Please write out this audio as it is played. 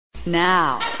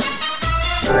now.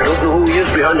 I don't know who he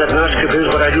is behind that mask of his,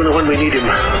 but I do know when we need him.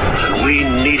 And we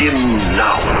need him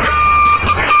now.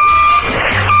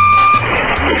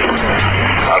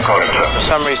 I'll call him, sir. For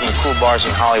some reason, the cool bars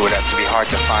in Hollywood have to be hard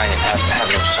to find and have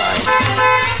no sign.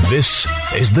 This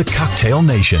is the Cocktail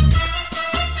Nation.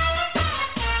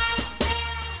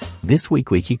 This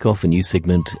week we kick off a new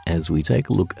segment as we take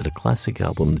a look at a classic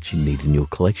album that you need in your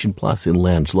collection, plus in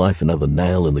Lounge Life, another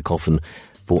nail in the coffin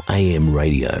for AM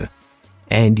radio.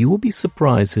 And you will be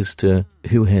surprised as to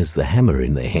who has the hammer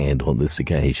in their hand on this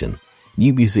occasion.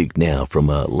 New music now from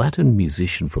a Latin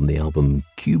musician from the album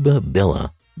Cuba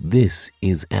Bella. This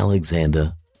is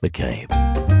Alexander McCabe.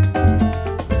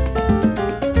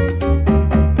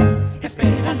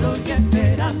 Esperando y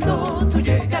esperando tu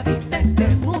llegadita a este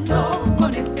mundo,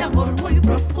 con ese amor muy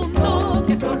profundo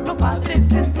que solo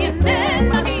padres entienden.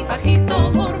 Mami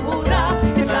bajito murmura,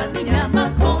 es la niña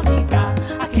más bonita.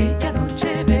 Aquella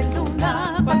noche de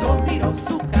luna, cuando miró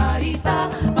su carita,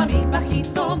 mami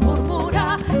bajito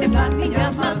murmura, es la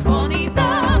niña más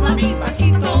bonita. Mami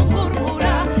bajito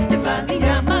murmura, es la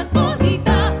niña más bonita.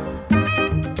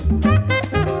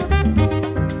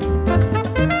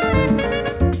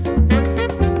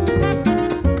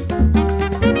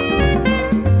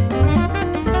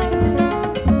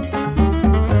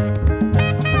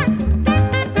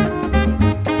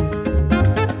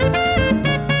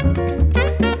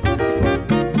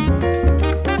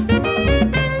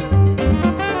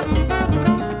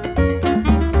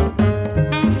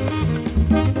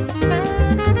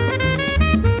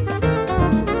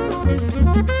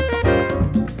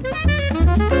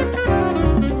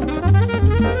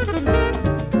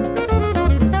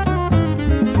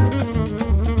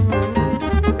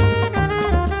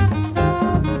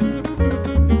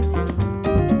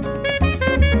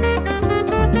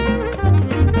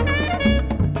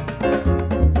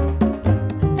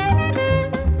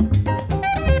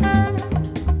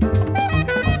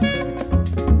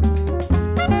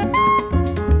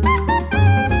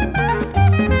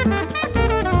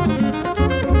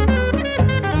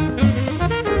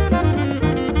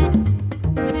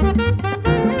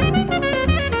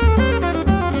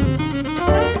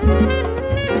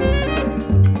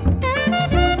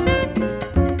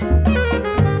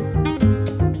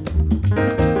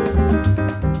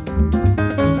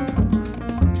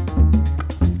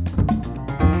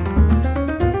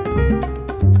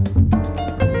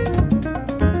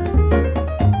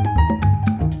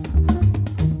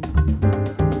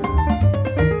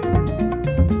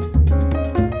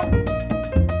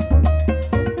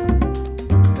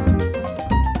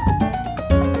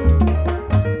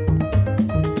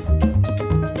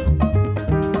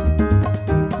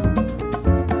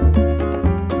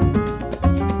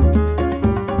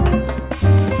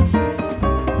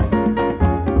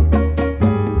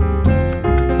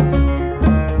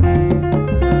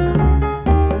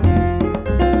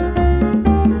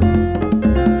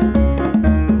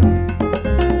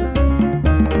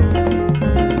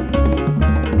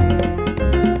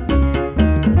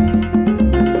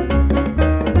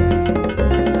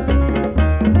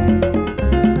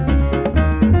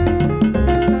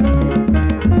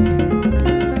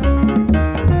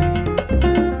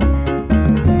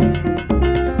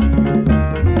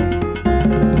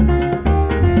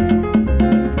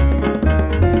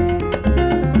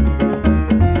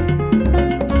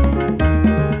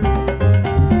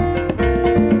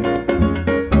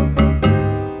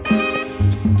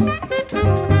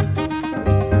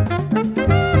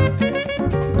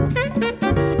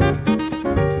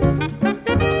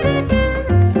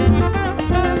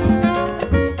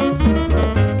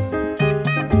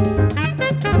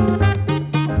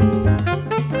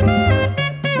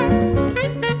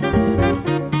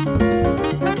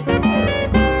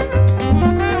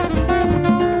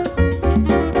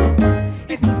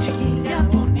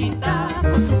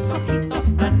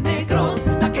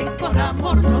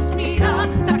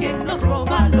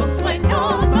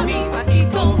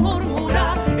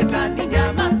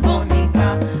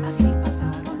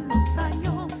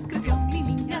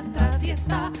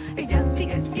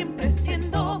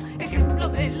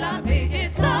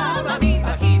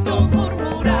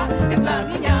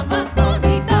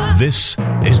 This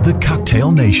is the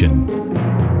Cocktail Nation.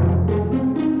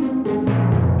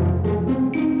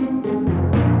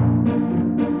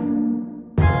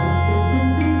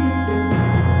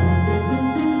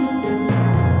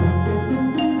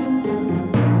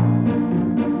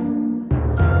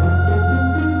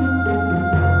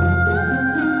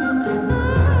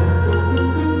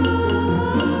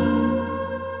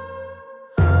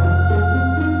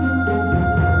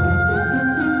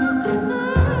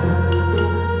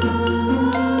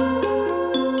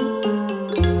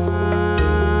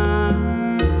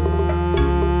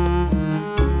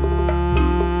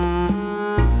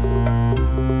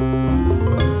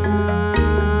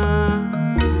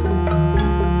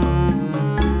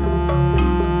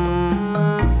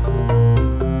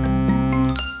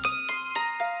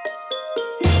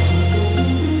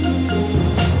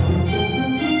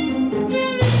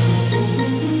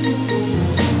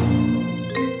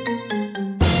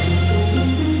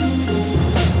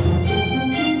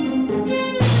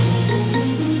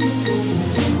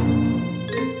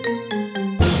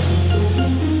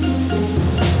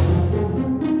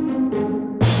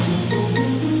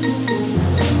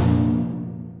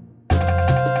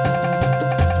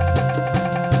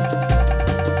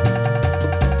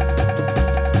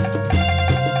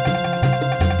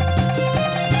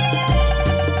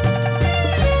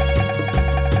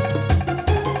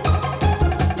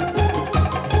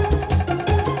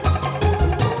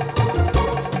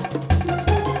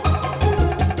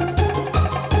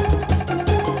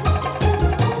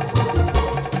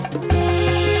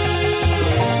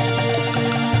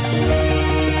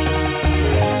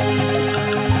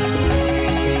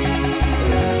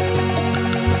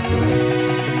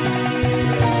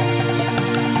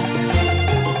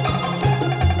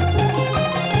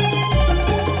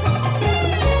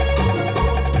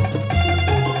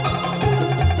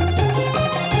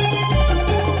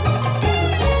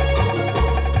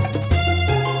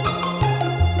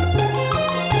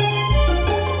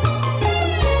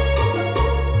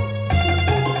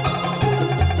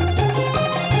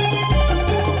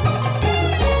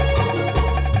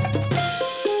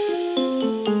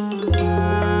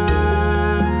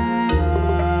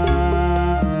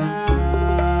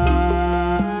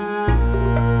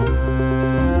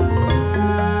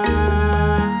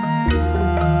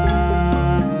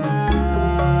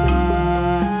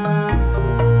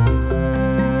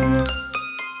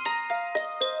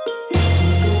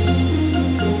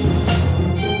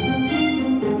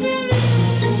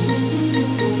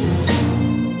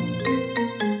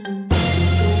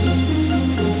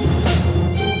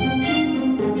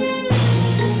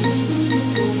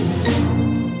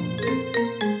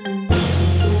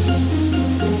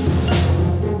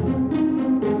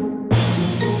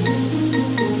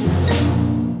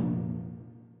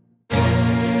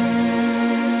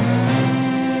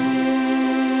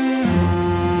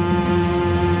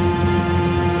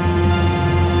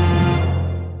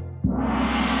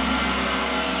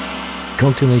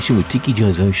 Cocktail Nation with Tiki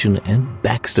Joe's Ocean and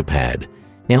Baxter Pad.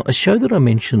 Now, a show that I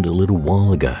mentioned a little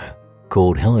while ago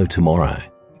called Hello Tomorrow.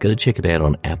 Got to check it out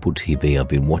on Apple TV. I've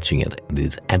been watching it and it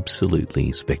is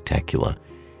absolutely spectacular.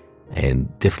 And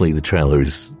definitely the trailer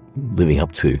is living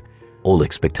up to all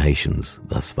expectations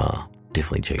thus far.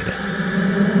 Definitely check it out.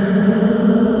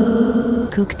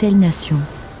 Cocktail Nation.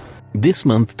 This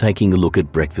month, taking a look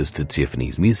at Breakfast at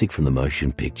Tiffany's, music from the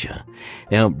motion picture.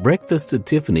 Now, Breakfast at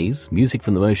Tiffany's, music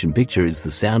from the motion picture, is the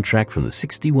soundtrack from the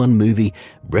 1961 movie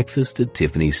Breakfast at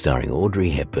Tiffany's starring Audrey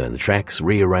Hepburn. The tracks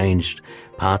rearranged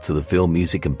parts of the film,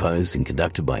 music composed and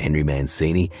conducted by Henry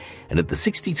Mancini. And at the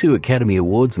 1962 Academy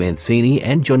Awards, Mancini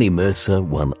and Johnny Mercer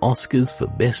won Oscars for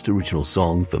Best Original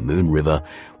Song for Moon River,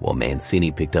 while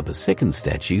Mancini picked up a second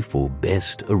statue for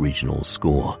Best Original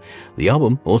Score. The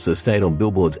album also stayed on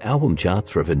Billboard's album charts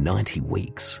for over 90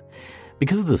 weeks.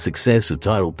 Because of the success of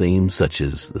title themes such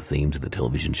as the theme to the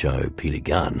television show Peter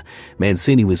Gunn,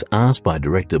 Mancini was asked by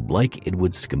director Blake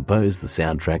Edwards to compose the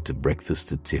soundtrack to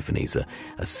Breakfast at Tiffany's,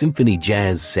 a symphony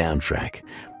jazz soundtrack.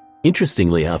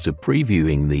 Interestingly, after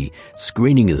previewing the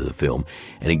screening of the film,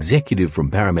 an executive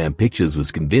from Paramount Pictures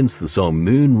was convinced the song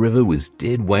Moon River was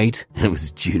dead weight and it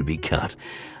was due to be cut.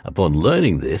 Upon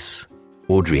learning this,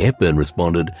 Audrey Hepburn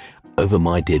responded, "Over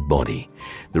my dead body."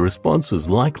 The response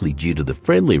was likely due to the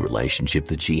friendly relationship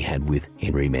that she had with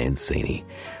Henry Mancini.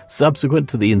 Subsequent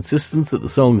to the insistence that the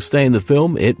song stay in the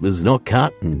film, it was not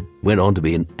cut and went on to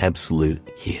be an absolute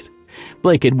hit.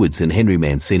 Blake Edwards and Henry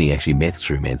Mancini actually met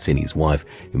through Mancini's wife,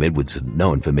 whom Edwards had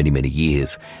known for many, many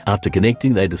years. After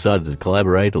connecting, they decided to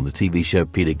collaborate on the TV show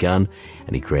Peter Gunn,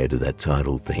 and he created that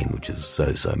title theme, which is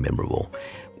so memorable.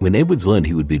 When Edwards learned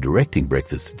he would be directing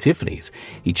Breakfast at Tiffany's,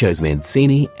 he chose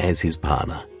Mancini as his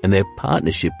partner, and their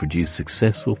partnership produced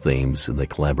successful themes, and they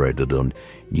collaborated on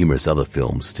numerous other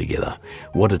films together.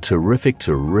 What a terrific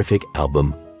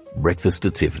album, Breakfast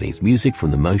at Tiffany's, music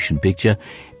from the motion picture,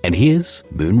 and here's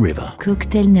Moon River.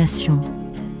 Cocktail Nation.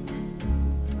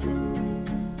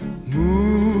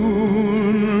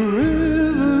 Moon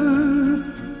River,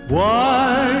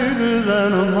 wider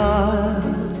than a mile,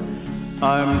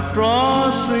 I'm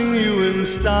crossing you in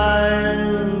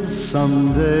style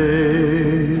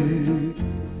someday.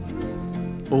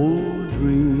 Oh,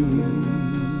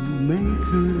 dream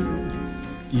maker,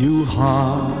 you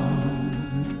heartbreaker,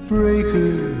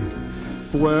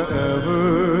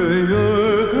 wherever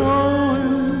you're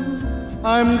going,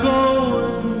 I'm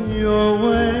going your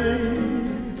way.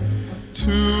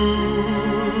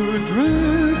 Two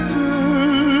drifters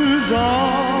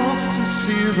off to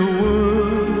see the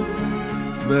world.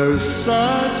 There's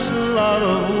such a lot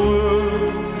of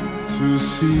world to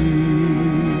see.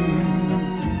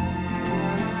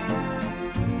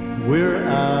 We're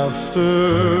after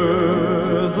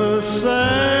the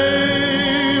same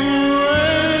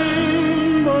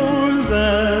rainbows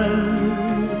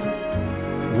and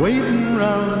waiting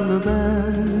round the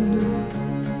bend,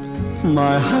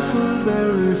 my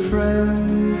huckleberry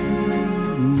friend,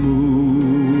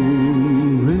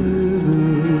 Moon River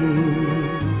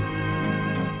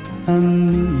and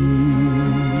me.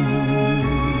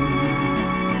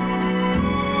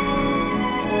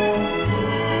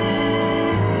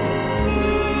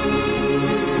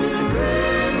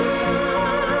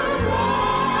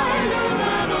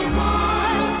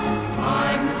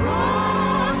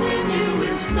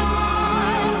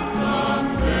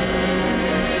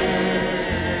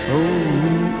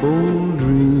 Oh,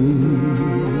 dream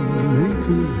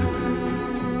maker,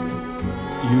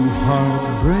 you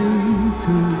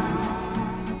heartbreaker,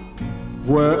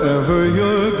 wherever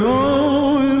you're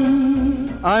going,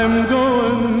 I'm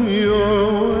going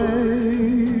your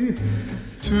way.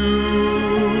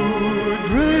 Two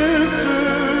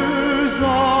drifters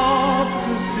off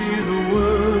to see the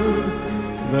world.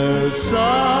 There's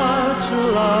such a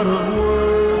lot of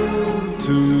world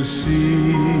to see.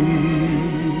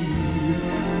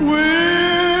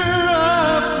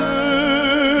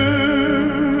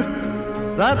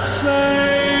 That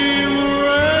same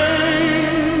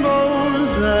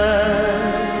rainbow's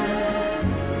end,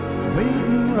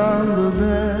 waiting round the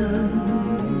bend,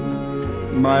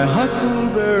 my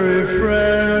huckleberry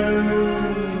friend,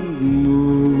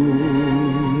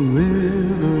 Moon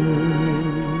River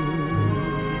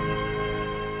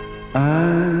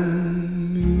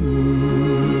and me.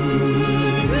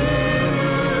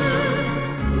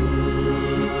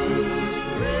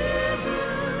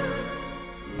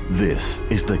 This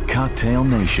is the Cocktail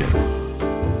Nation.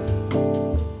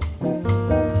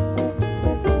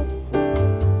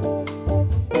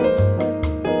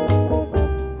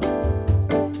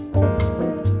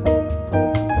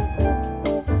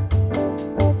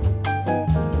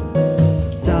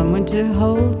 Someone took to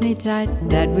hold me tight,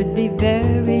 that would be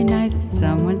very nice.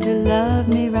 Someone to love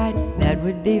me right, that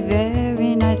would be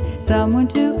very nice. Someone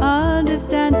to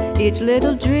understand each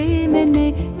little dream in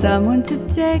me. Someone to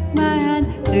take my hand,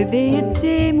 to be a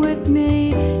team with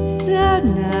me. So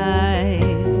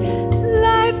nice,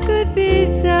 life could be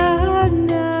so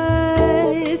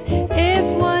nice if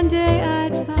one day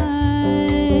I'd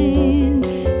find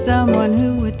someone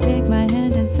who would take my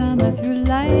hand and summer through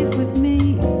life with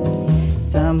me.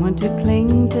 Someone to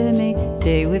cling to me,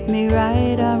 stay with me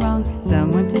right or wrong.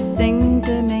 Someone to sing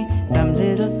to me some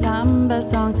little samba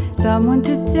song. Someone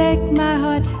to take my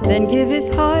heart, then give his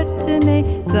heart to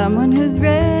me. Someone who's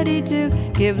ready to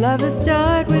give love a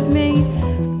start with me.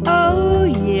 Oh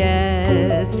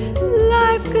yes,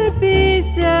 life could be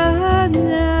so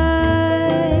nice.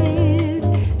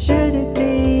 Should it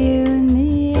be you and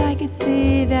me, I could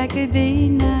see that could be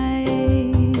nice.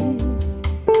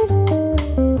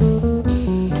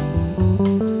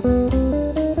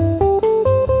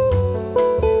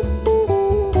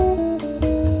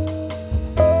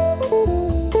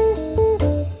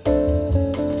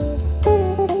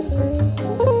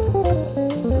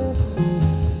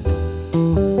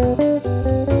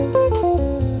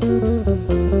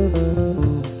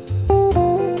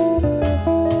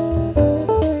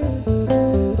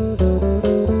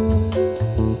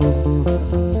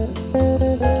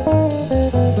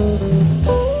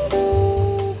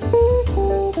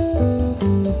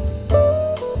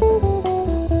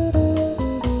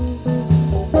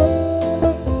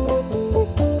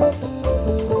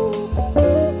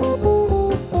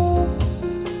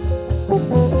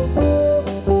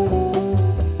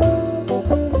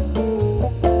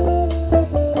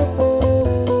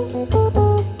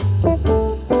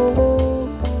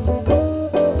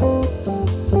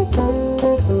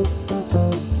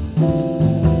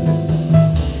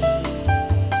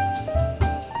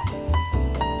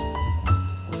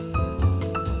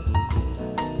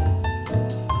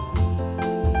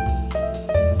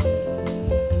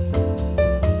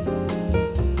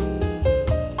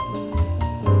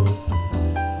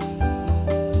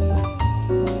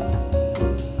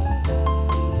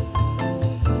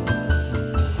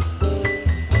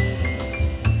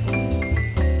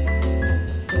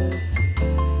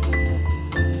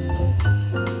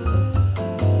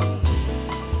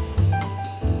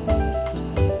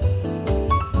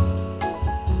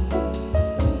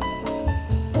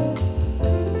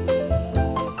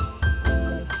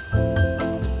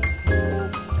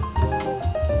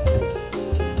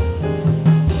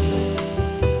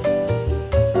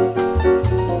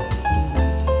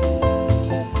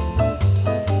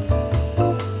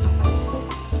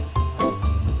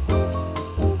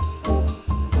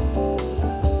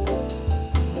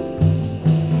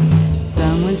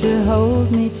 To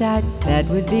hold me tight, that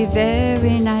would be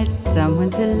very nice. Someone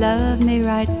to love me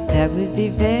right, that would be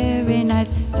very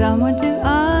nice. Someone to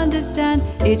understand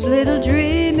each little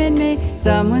dream in me.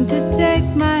 Someone to take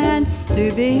my hand,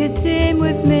 to be a team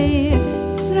with me.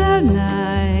 So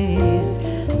nice,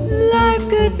 life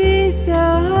could be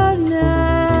so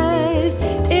nice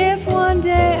if one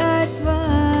day I'd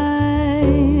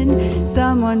find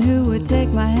someone who would take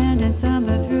my hand and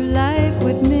samba through life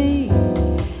with me.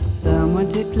 Someone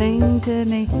to cling to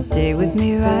me, stay with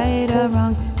me right or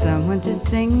wrong. Someone to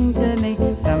sing to me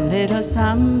some little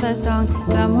samba song.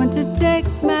 Someone to take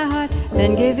my heart,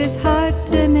 then give his heart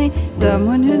to me.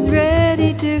 Someone who's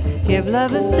ready to give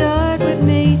love a start with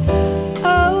me.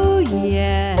 Oh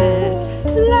yes,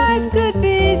 life could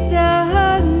be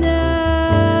so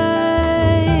nice.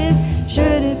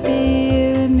 Should it be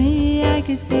you and me, I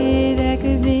could see that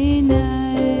could be nice.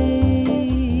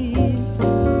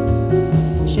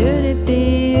 Should it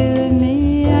be you and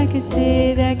me, I could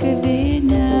see that could be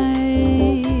nice.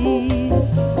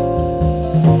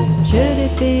 Should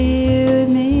it be you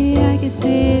and me, I could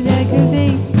see that could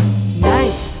be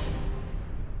nice.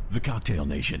 The Cocktail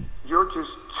Nation. You're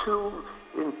just too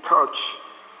in touch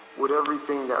with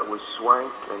everything that was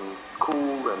swank and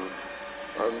cool, and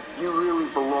you really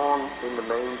belong in the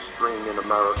mainstream in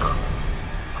America.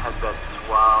 Has that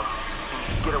suave,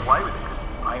 get away with it.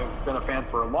 I have been a fan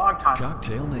for a long time.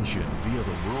 Cocktail Nation via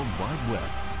the World Wide Web.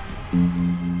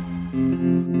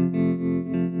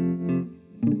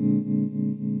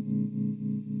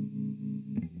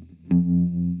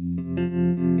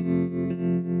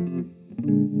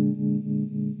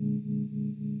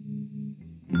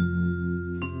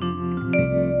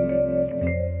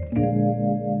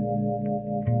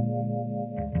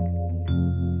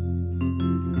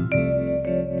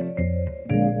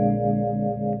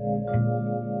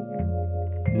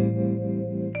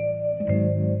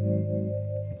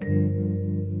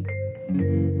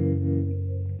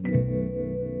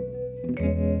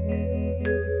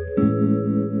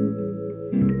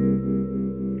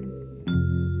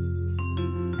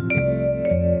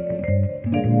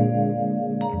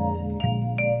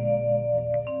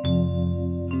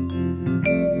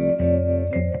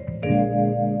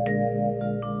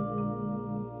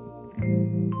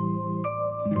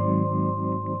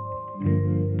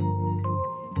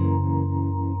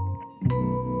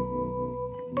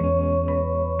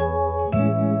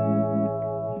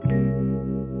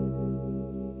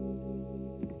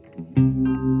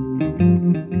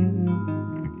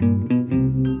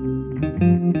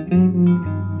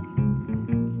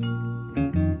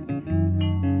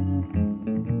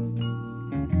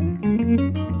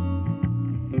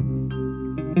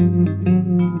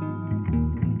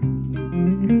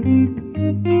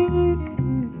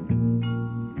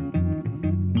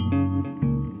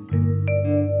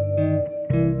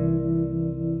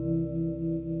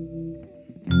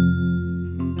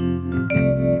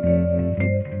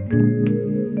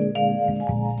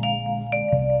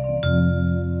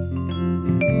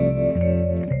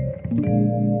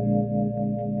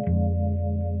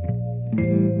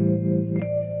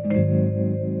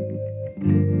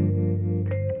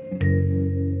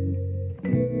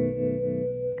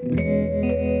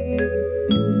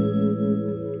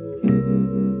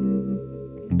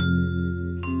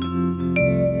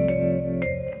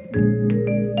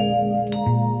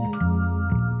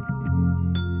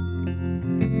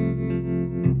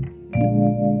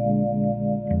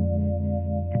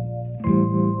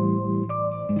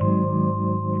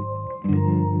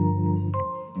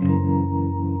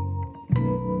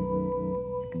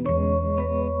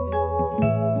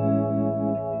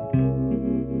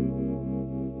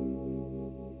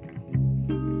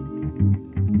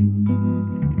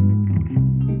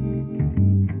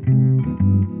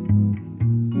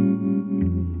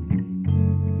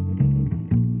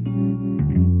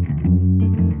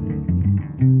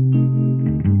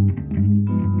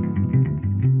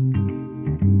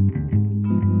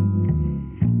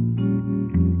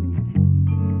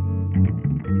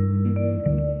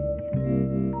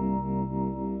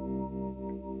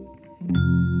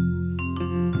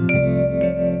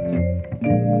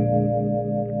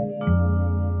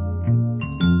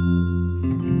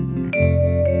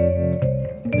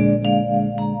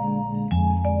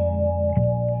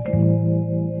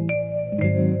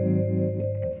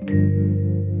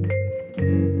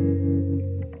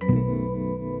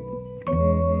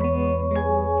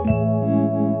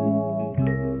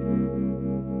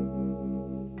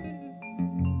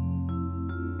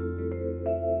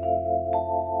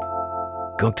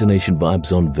 Cocktail Nation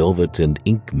vibes on Velvet and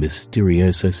Ink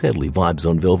Mysterioso. Sadly, vibes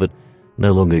on Velvet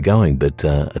no longer going, but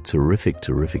a terrific,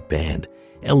 terrific band.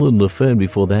 Ellen LaFerne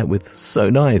before that with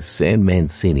So Nice, and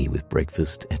Mancini with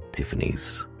Breakfast at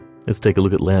Tiffanys. Let's take a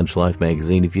look at Lounge Life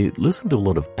magazine. If you listen to a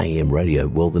lot of AM radio,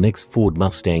 well, the next Ford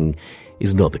Mustang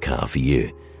is not the car for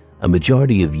you. A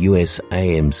majority of US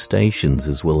AM stations,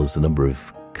 as well as a number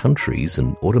of countries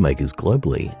and automakers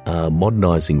globally, are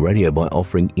modernizing radio by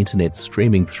offering internet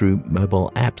streaming through mobile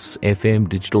apps, FM,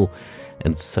 digital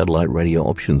and satellite radio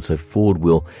options. So Ford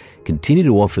will continue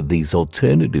to offer these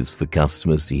alternatives for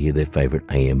customers to hear their favorite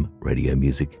AM radio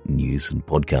music, news and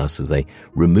podcasts as they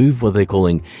remove what they're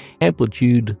calling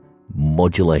amplitude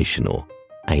modulation, or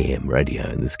AM radio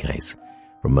in this case,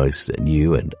 from most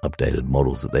new and updated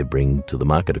models that they bring to the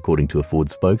market, according to a Ford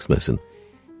spokesperson.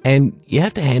 And you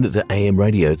have to hand it to AM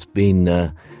radio. It's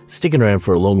been sticking around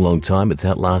for a long, long time. It's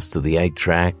outlasted the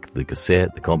 8-track, the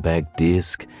cassette, the compact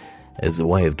disc as a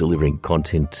way of delivering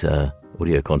content,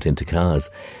 audio content to cars.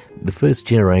 The first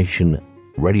generation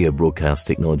radio broadcast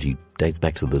technology dates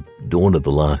back to the dawn of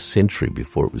the last century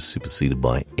before it was superseded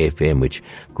by FM, which,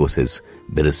 of course, has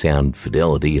better sound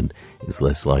fidelity and is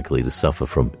less likely to suffer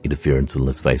from interference. And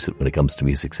let's face it, when it comes to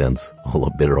music, sounds a whole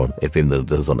lot better on FM than it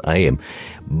does on AM.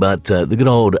 But the good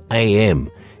old AM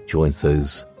joins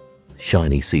those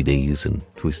shiny CDs and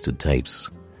twisted tapes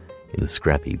in the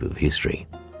scrap heap of history,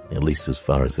 at least as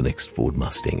far as the next Ford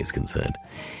Mustang is concerned.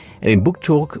 And in Book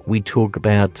Talk, we talk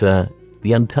about The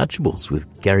Untouchables with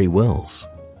Gary Wells.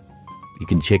 You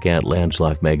can check out Lounge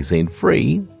Life magazine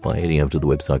free by heading over to the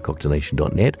website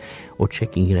cocktailnation.net or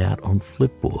checking it out on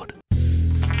Flipboard.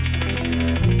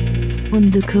 On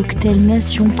de Cocktail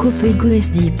Nation, Copego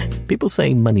is deep. People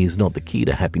say money is not the key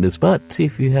to happiness, but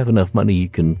if you have enough money, you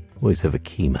can always have a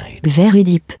key made. Very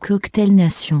deep. Cocktail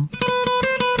Nation.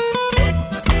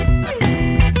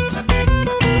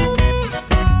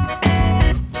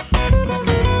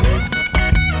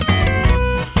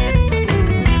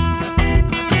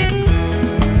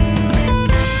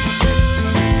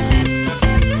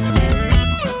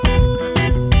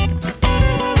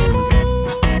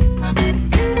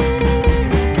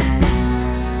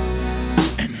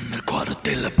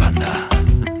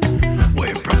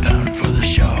 We're preparing for the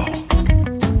show.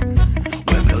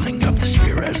 We're building up the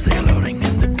sphere as the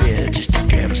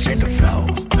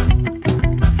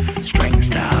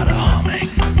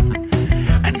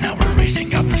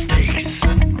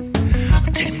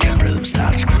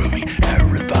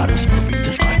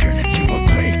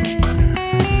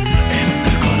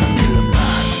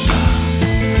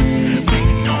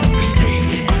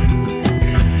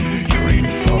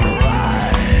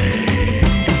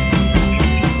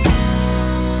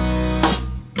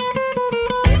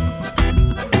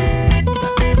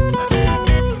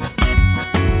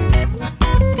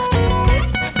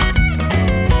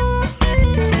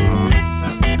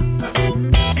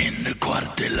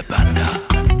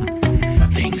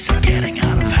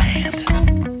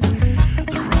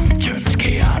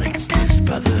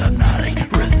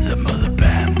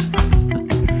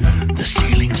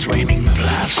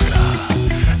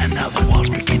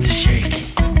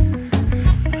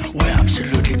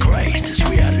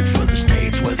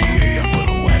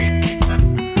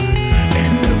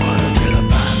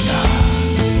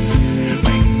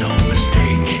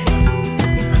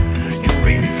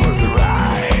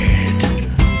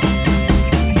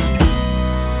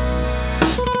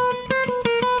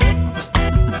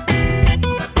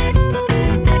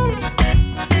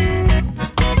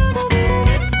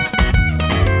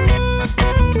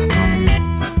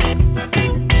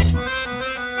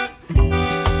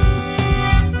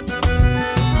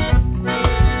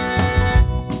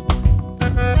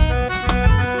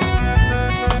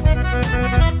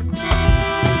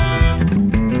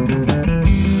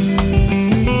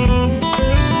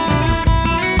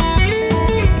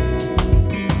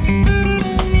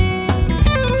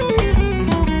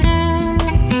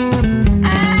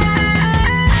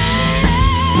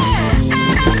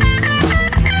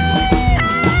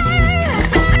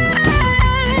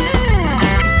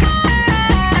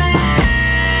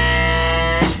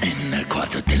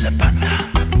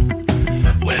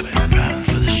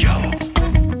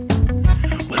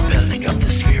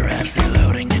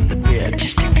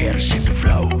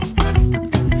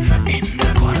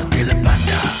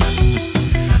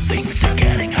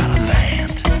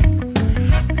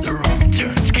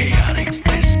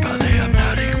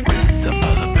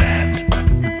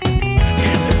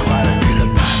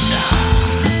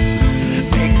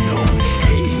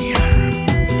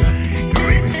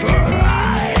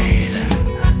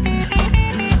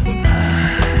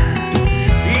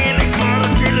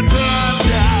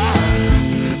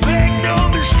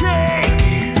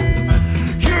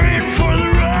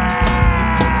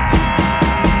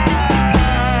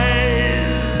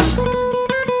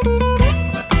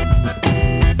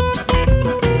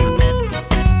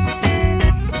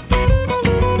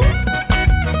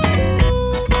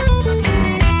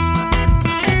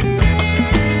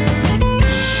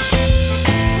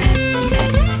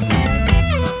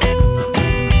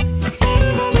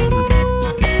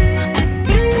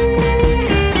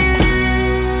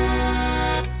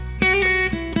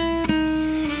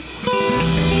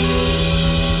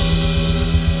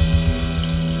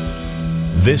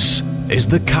This is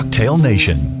the Cocktail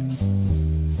Nation.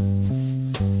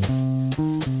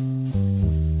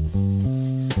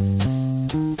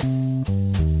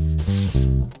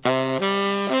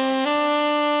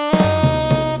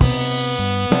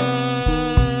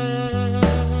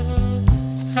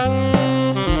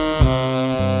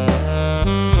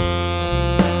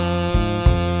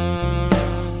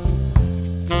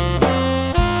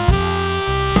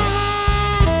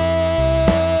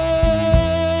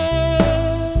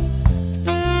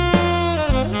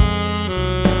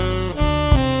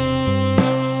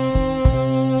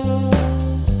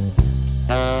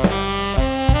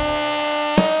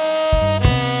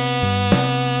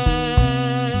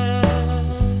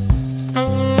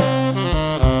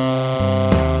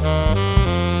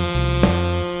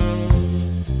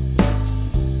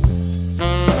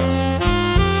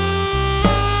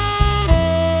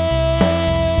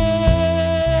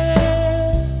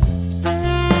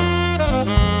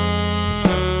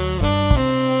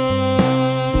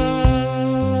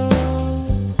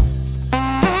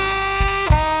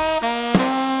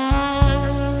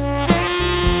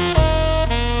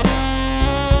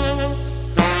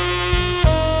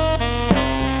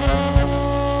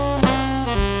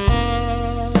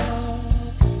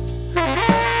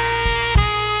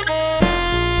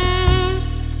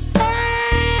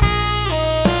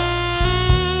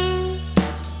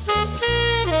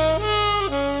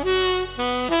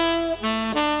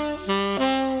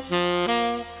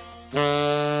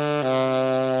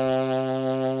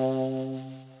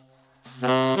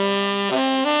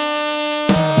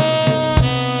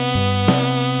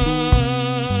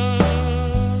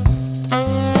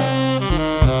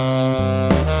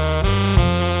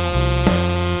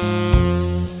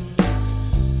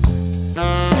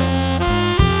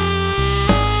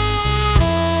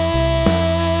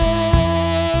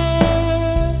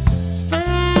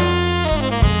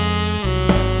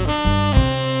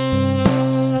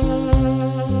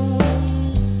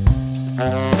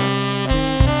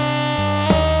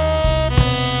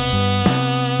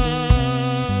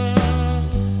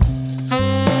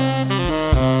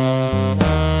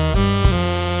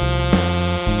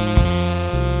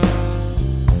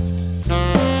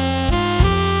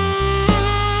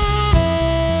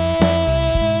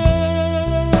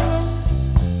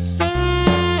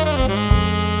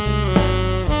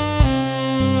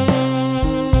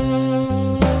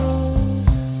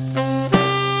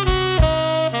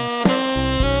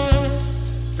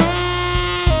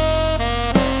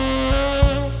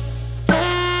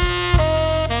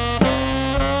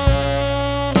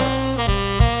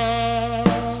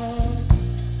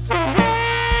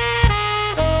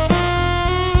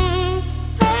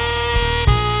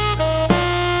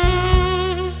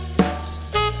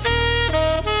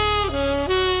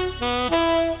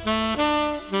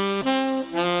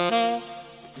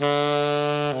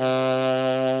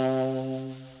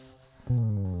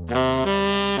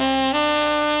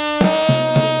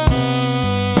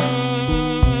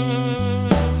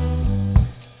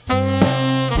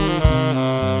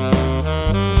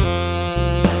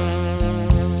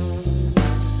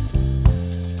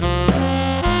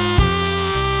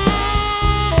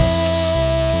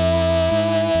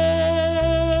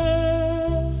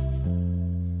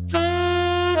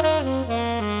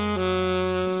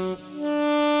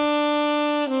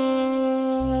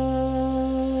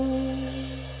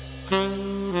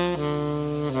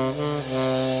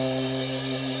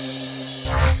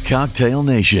 Cocktail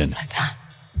Nation.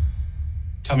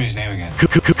 Tell me his name again.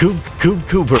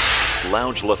 Cooper.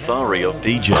 Lounge Lothario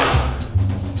DJ.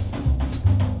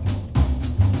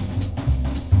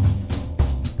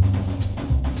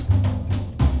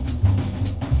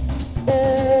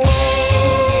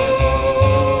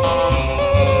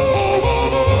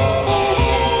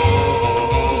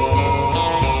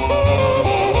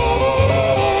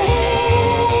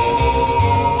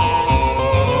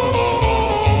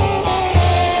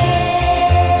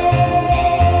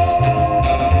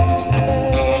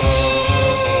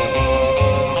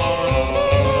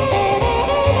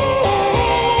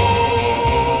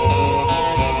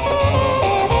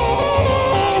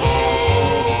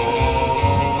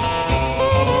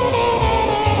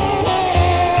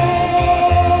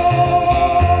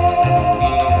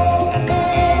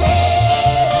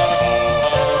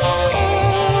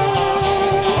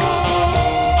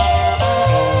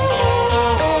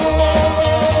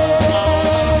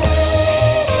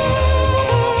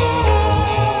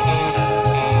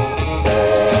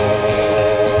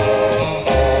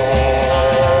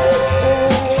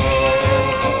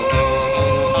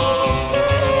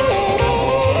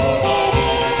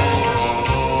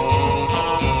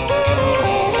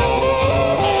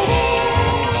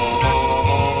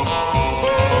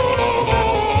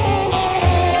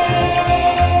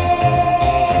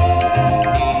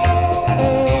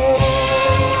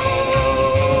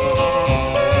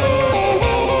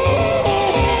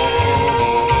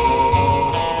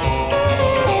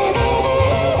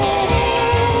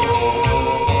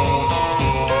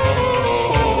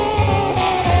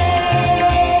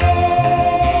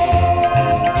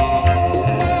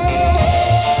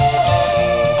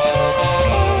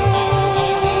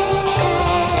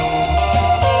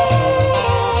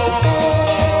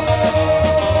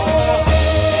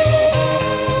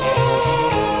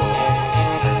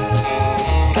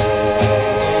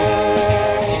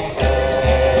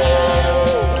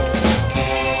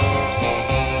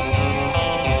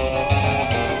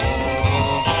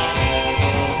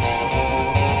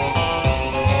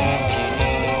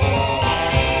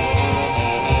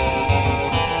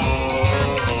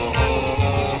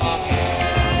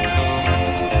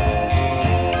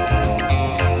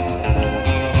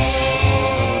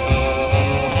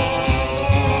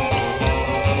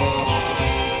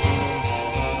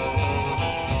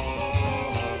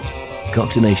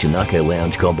 Cocktail Nation Narco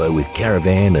Lounge combo with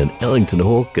Caravan and Ellington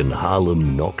Hawk and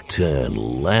Harlem Nocturne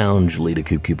Lounge. Leader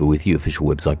Coop Cooper with you. Official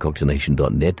website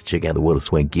cocktailnation.net to check out the World of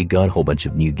Swank gig guide. A whole bunch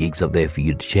of new gigs up there for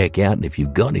you to check out. And if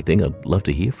you've got anything, I'd love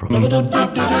to hear from you.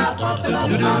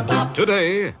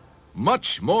 Today,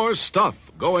 much more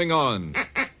stuff going on.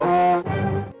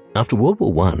 After World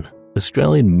War I,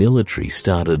 Australian military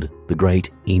started the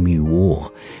Great Emu War,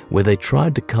 where they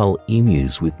tried to cull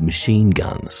emus with machine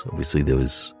guns. Obviously, there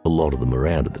was a lot of them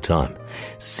around at the time.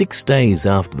 6 days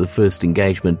after the first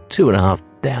engagement,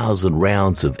 2,500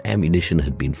 rounds of ammunition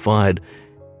had been fired,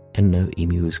 and no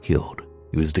emu was killed.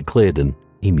 It was declared an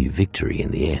emu victory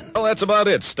in the end. Well, that's about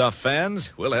it, Stuff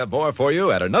fans. We'll have more for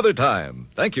you at another time.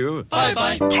 Thank you.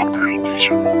 Bye-bye. Cocktail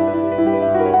Nation.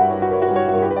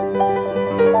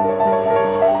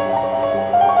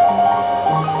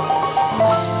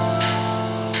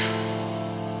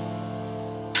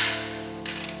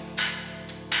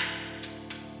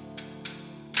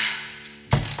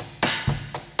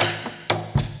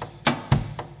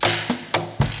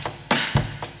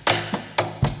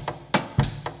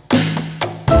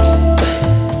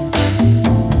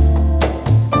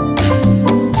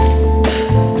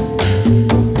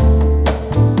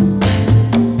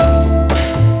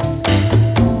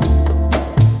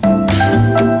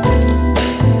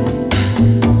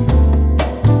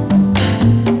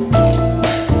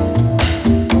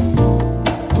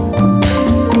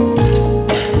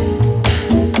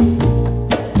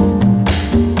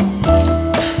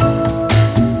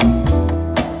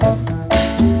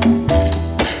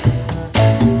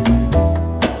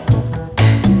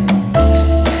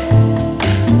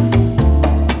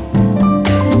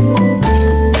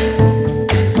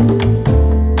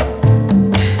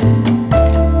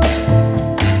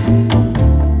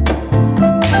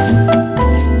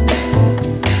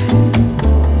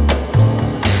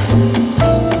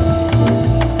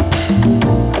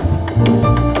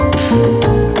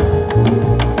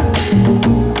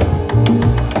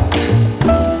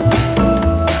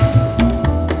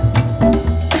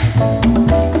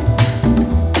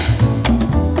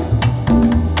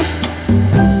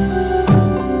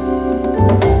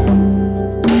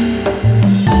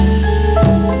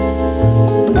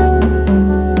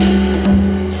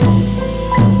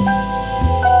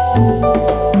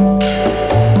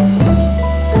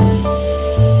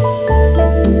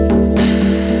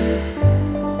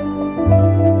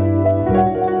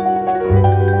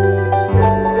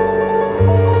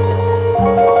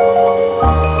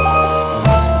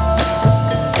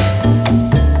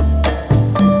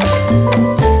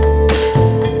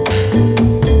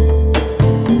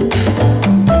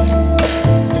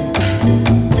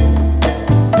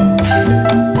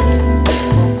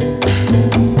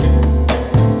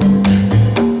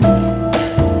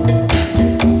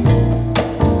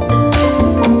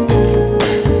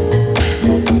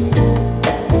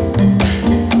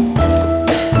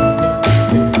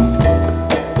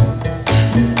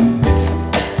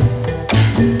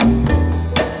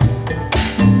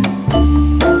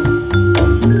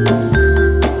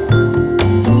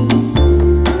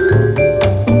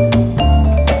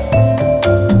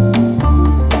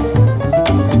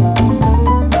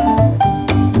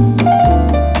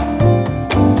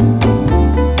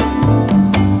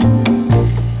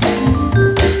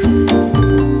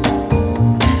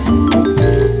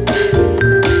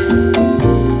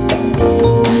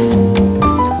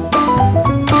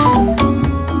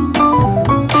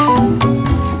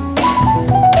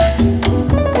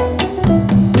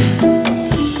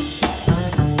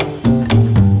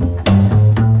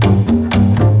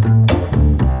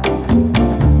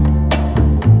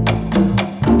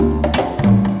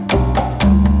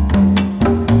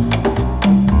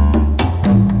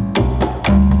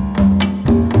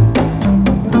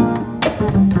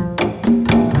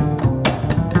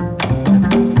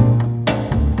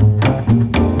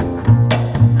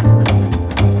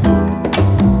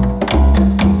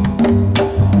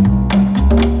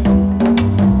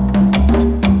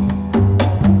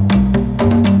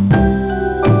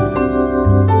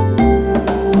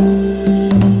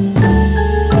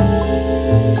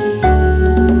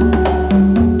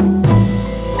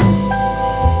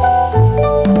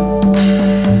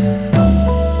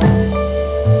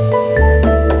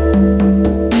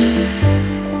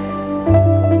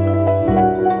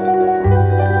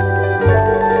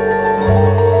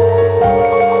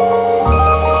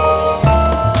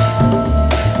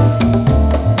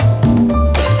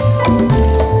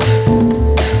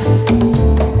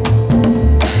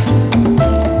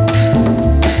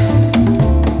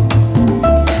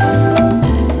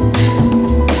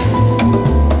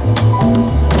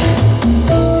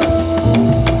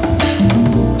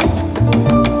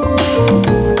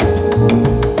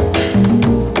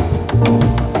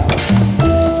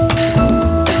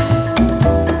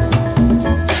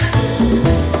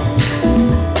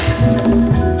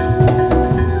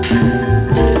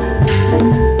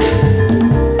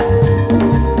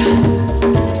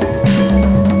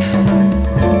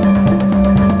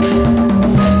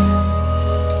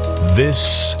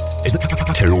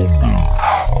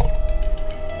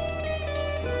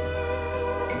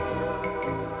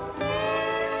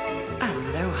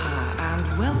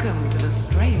 Welcome to the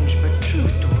strange but true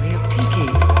story of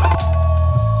Tiki.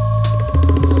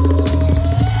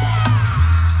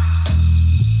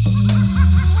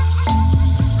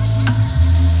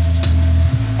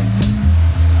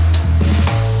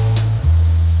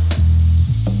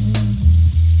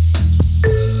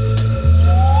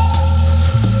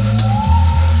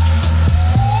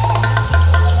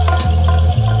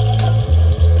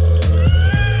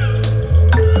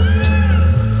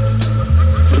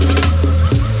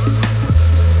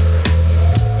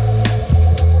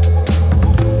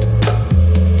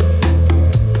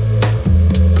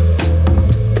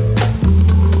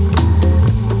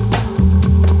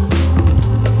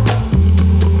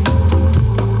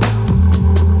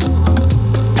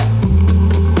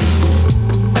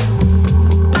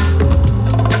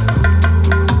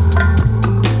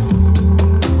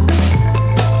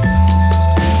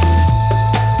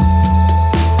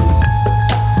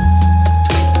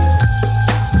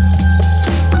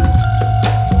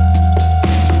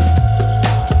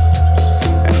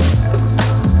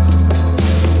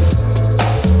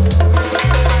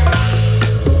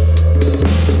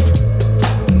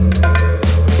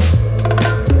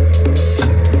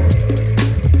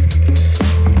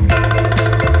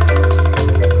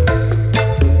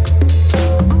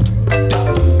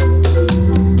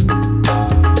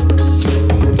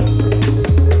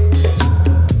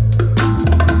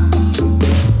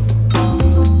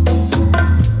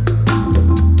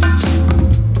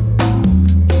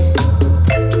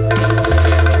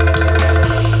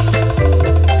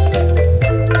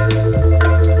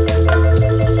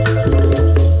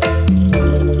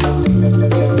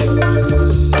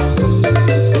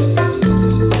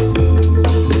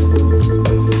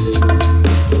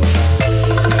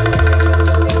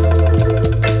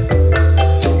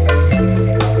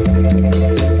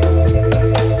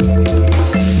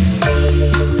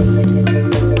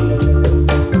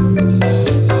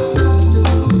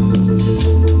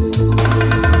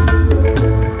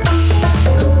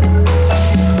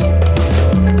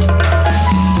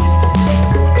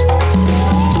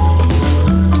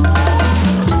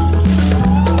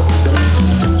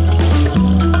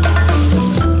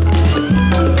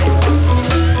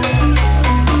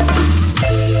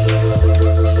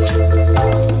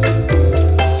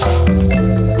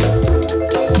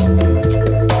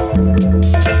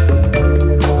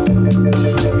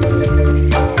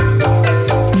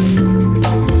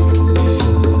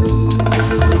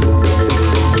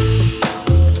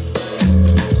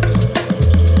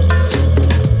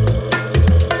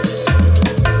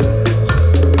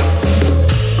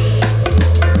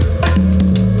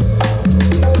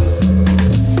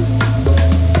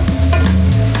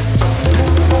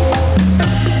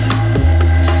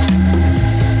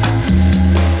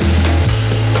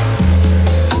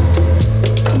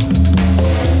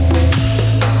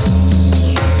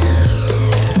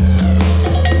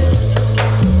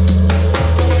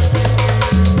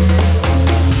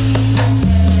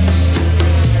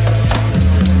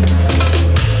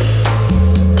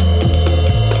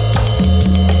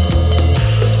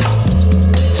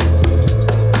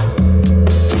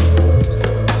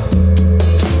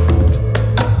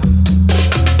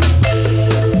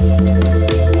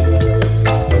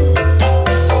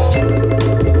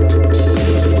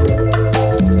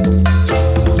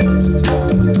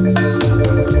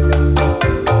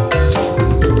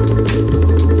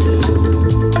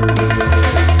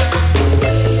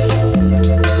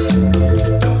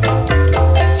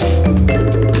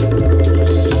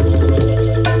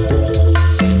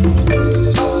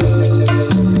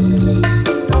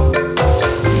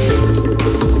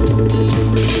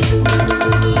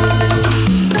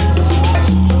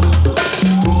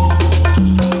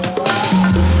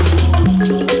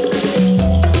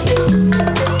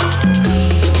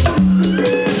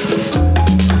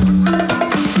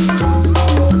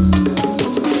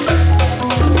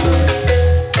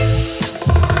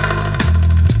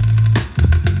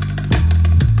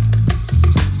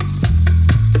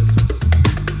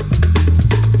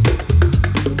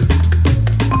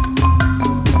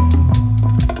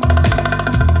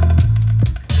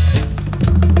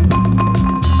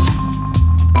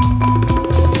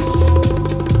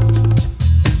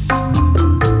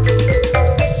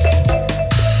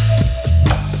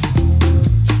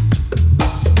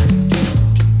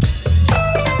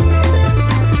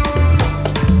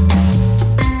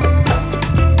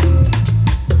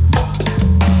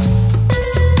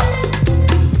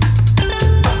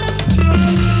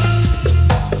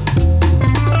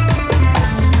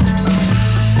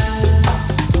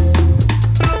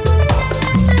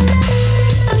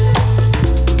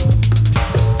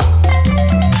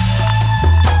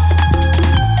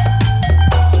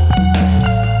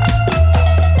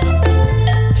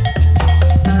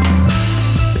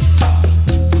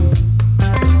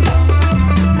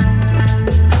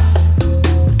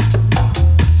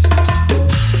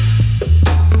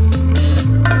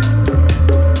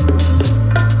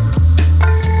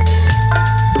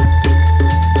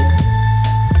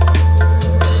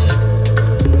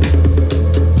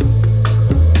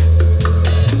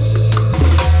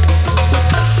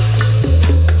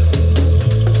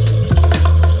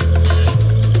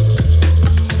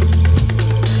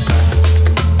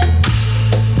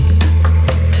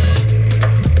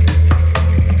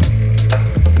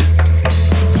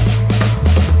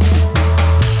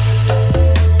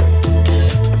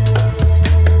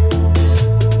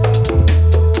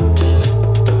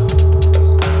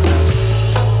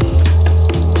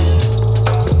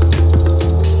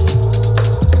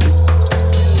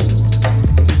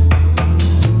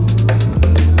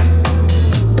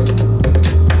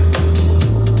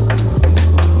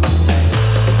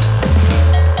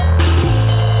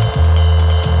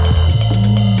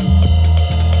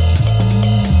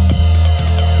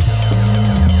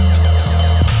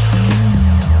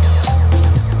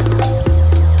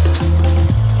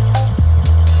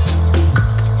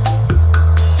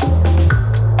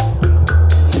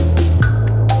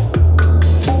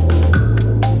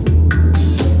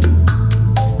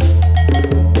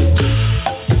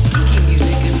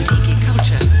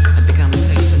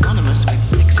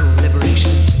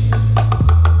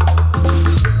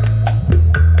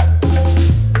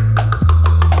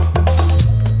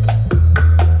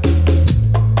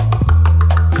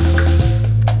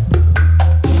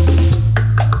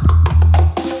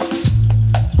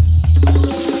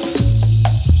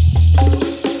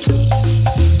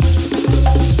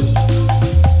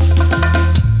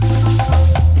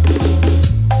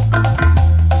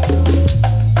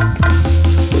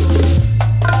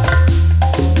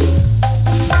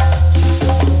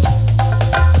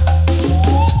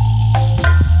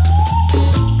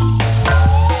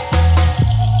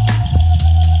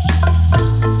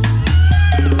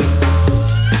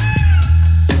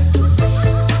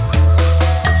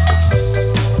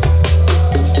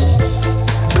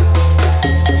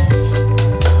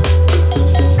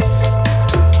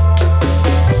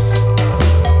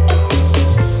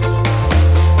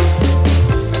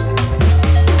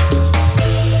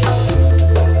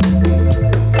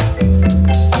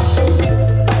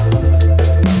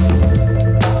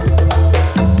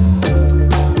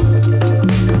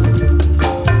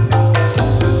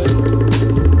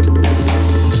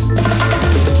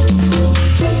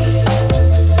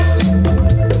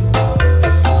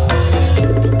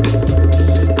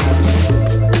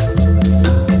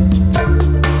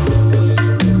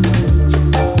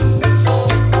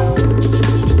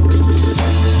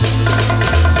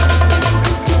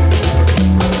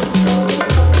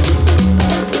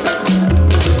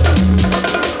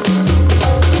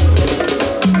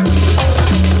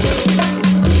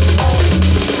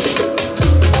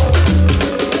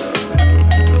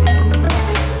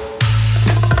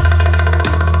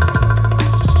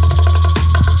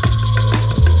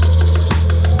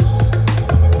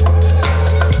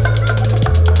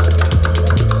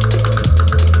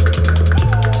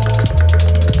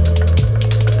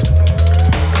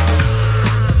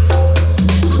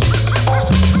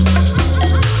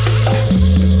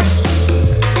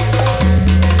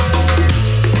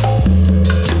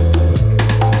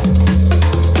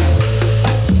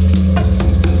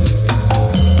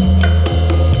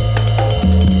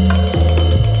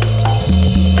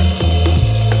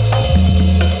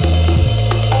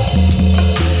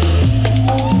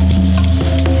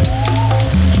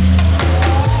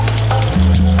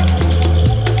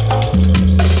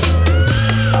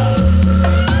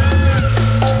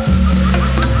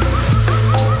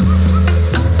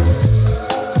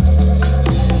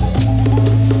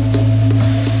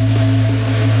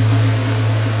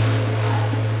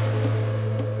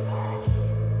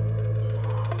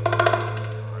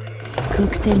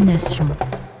 Cocktail Nation.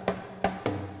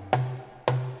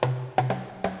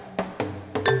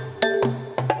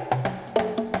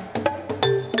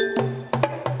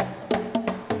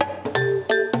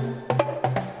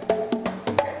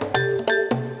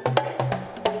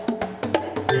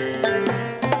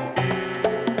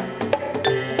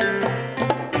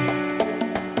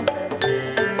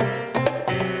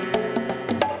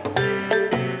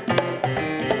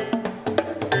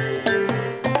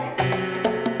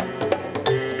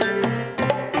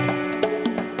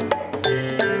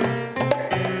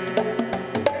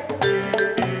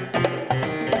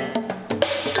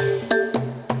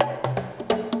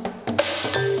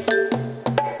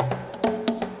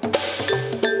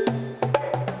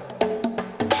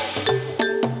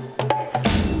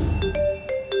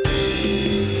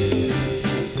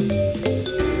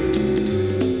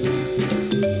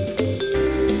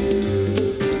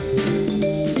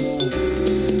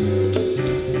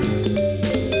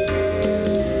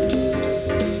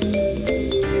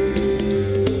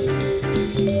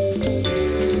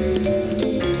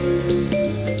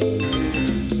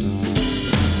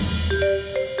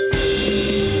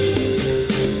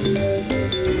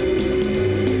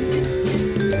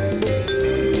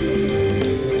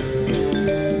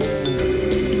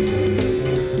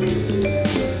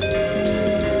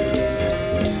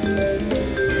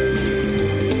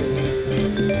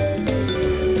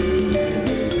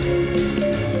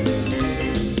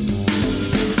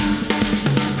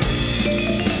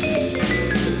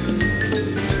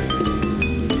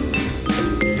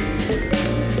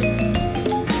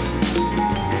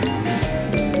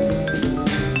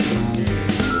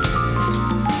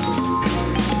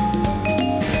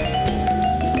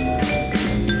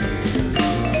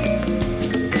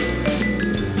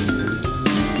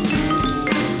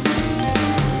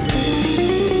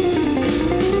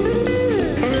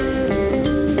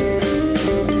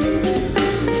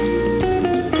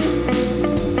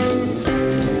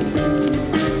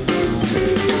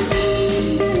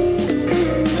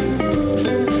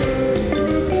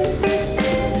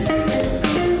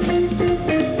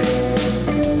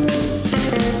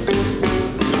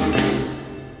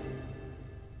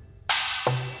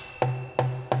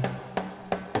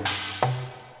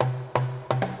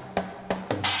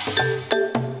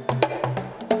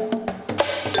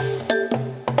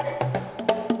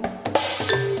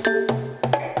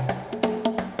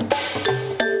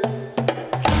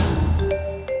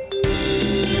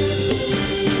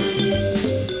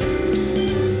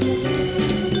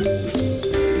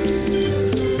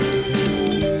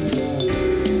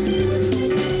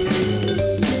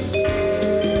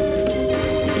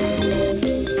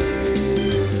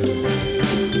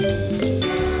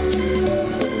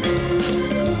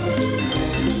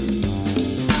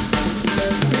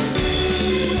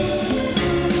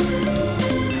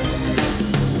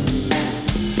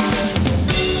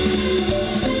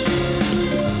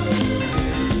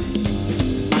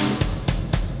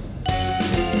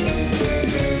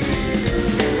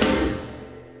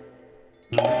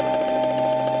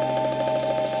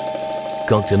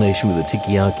 Cocktail Nation with the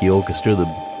Tiki-Aki Orchestra, the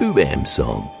Boo Bam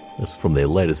song. That's from their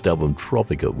latest album,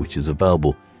 Tropica, which is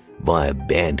available via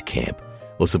Bandcamp.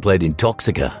 Also played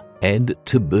Intoxica and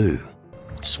Taboo.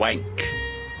 Swank.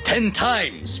 10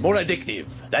 times more addictive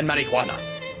than marijuana.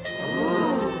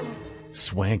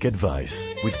 Swank Advice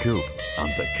with Coop on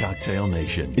the Cocktail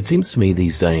Nation. It seems to me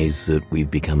these days that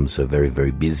we've become so very,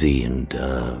 very busy, and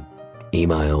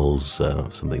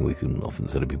emails, something we can often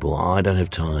say to people, I don't have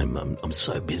time, I'm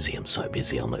so busy, I'm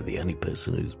like the only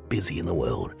person who's busy in the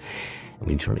world. And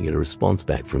when you're trying to get a response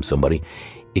back from somebody,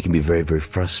 it can be very, very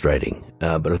frustrating.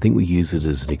 But I think we use it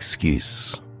as an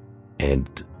excuse. And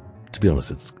to be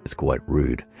honest, it's quite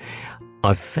rude.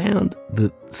 I've found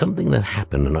that something that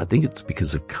happened, and I think it's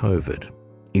because of COVID,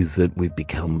 is that we've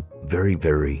become very,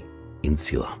 very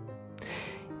insular.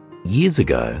 Years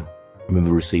ago, I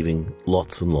remember receiving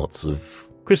lots and lots of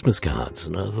Christmas cards,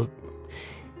 and I thought,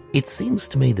 it seems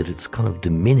to me that it's kind of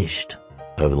diminished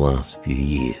over the last few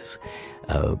years.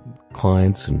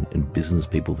 Clients and business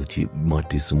people that you might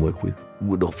do some work with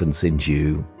would often send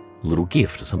you a little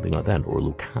gift or something like that, or a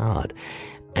little card,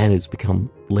 and it's become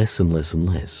less and less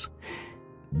and less.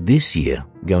 This year,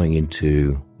 going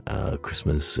into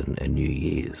Christmas and New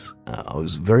Year's, I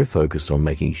was very focused on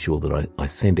making sure that I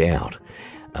sent out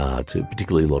to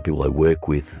particularly a lot of people I work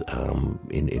with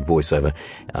in voiceover,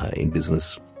 in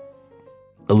business,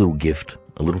 a little gift,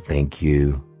 a little thank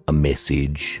you, a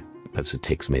message, perhaps a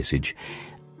text message,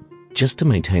 just to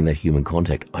maintain that human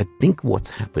contact. I think what's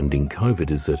happened in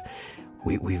COVID is that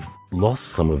we've lost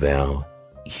some of our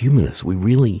humanness. We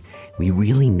really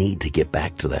need to get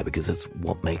back to that, because that's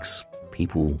what makes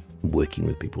people, working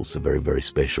with people, is very, very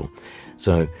special.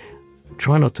 So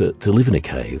try not to live in a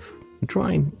cave.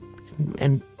 Try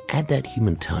and add that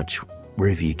human touch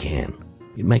wherever you can.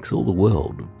 It makes all the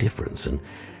world of difference, and,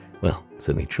 well,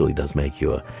 certainly truly does make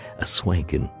you a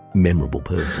swank and memorable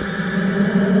person.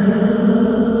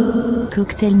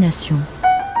 Cocktail Nation.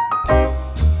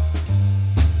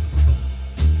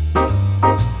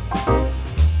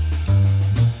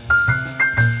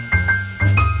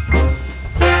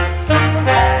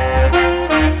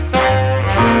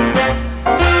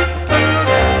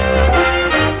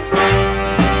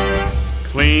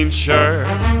 Clean shirt,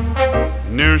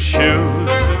 new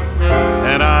shoes,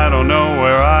 and I don't know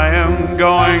where I am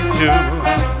going to.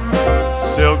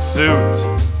 Silk suit,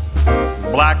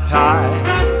 black tie,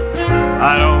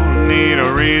 I don't need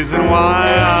a reason why.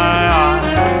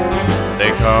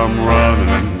 They come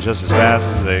running just as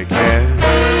fast as they can.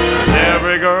 'Cause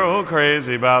every girl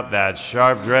crazy about that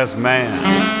sharp-dressed man.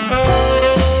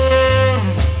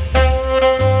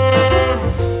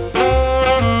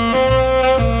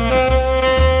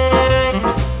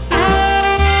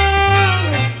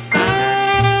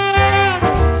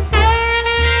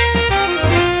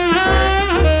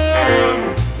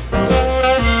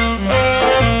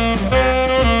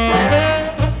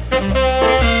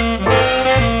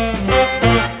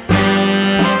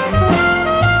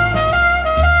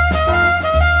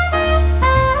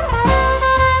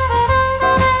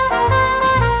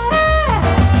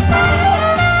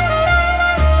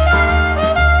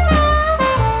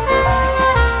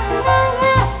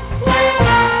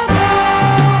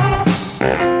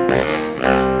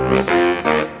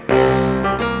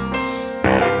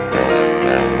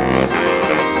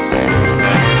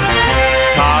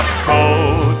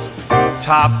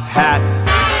 Top hat,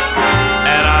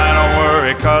 and I don't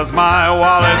worry 'cause my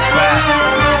wallet's fat.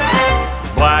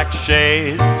 Black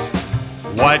shades,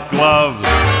 white gloves,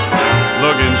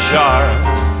 looking sharp,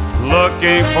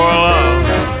 looking for love.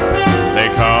 They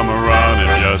come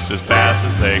running just as fast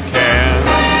as they can.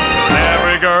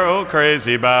 Every girl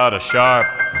crazy about a sharp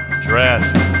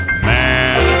dressed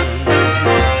man.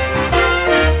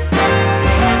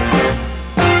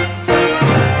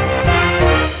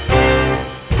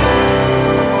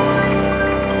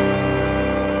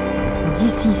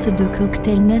 De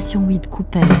Cocktail Nation with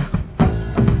Cooper.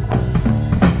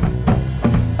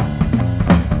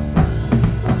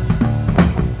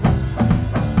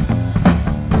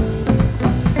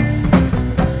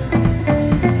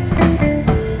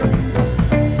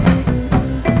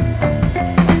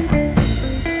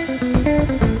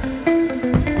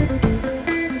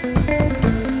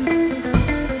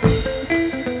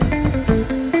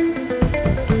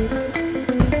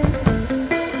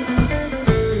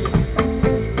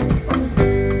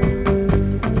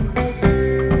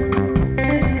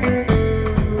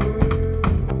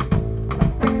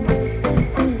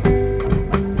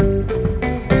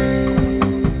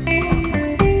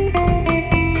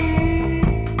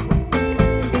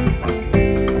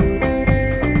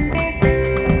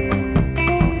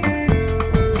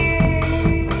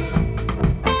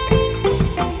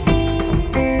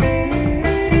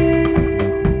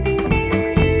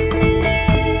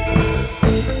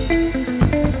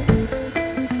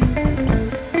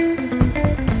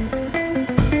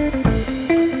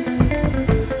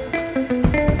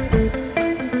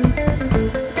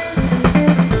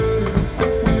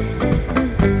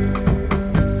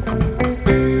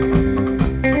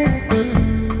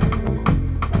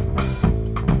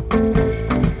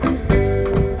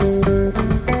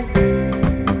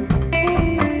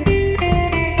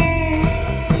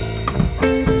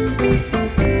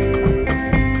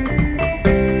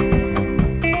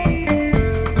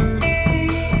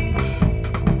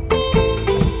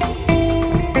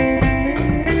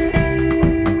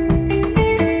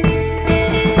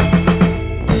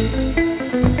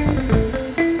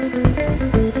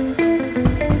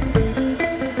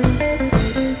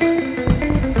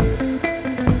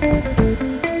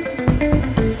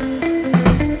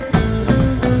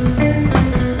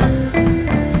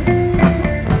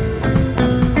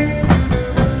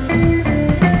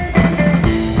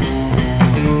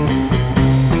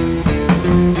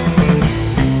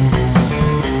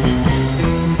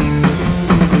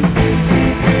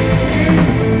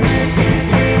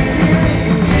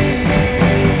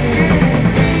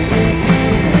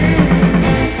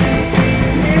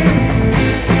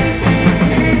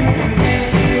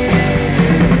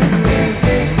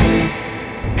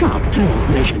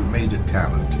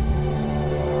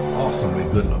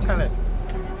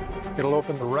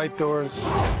 right doors.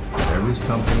 There is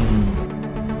something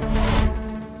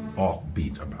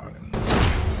offbeat about him.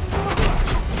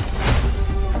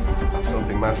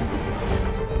 something magical.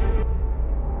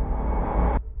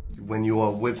 When you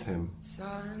are with him,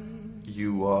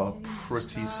 you are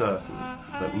pretty certain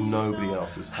that nobody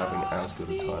else is having as good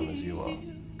a time as you are.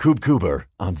 Coop Cooper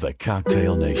on the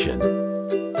Cocktail Nation.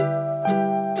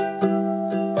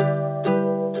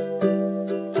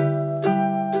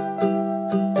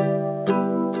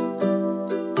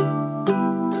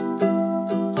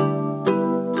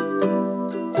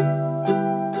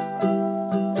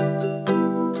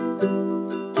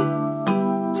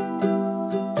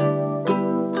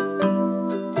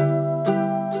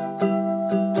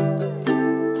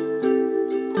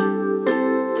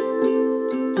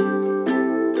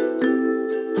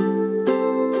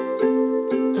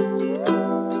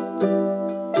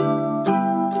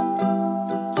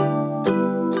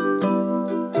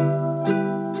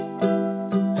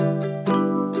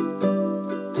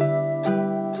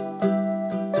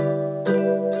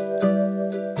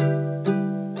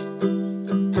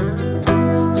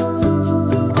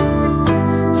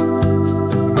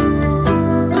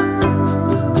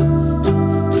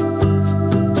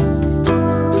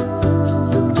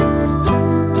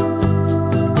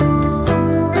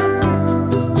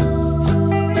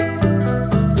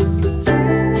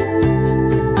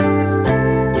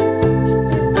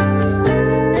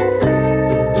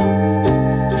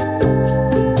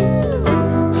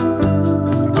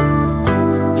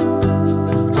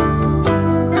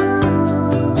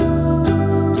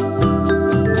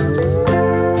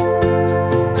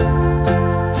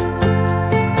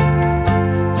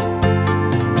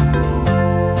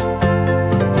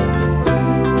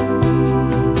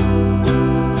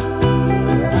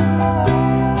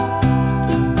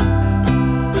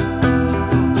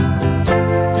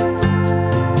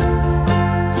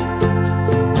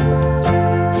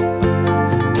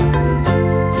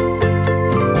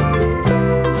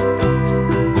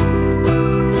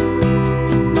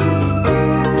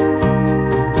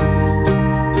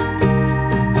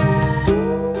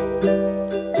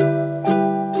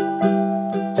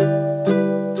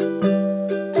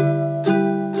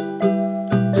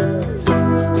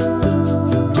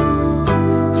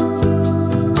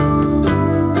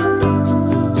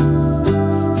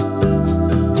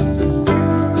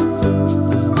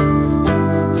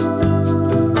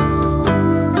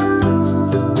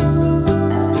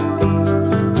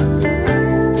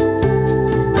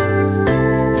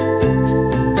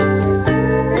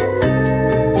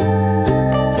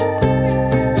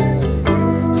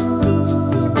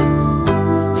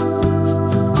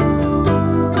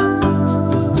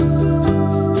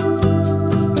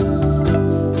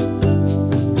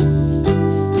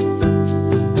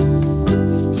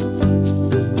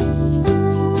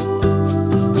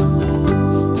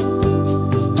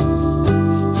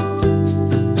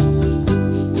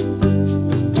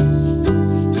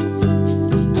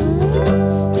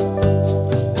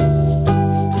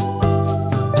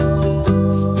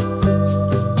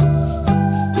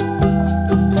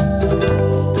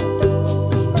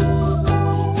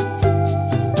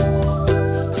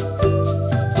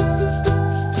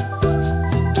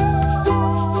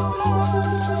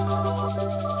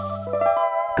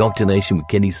 Cocktail Nation with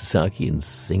Kenny Sasaki and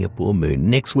Singapore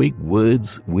Moon. Next week,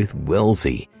 Words with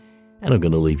Wellesley. And I'm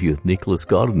going to leave you with Nicholas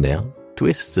Godden now.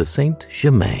 Twist to Saint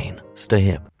Germain.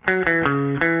 Stay up.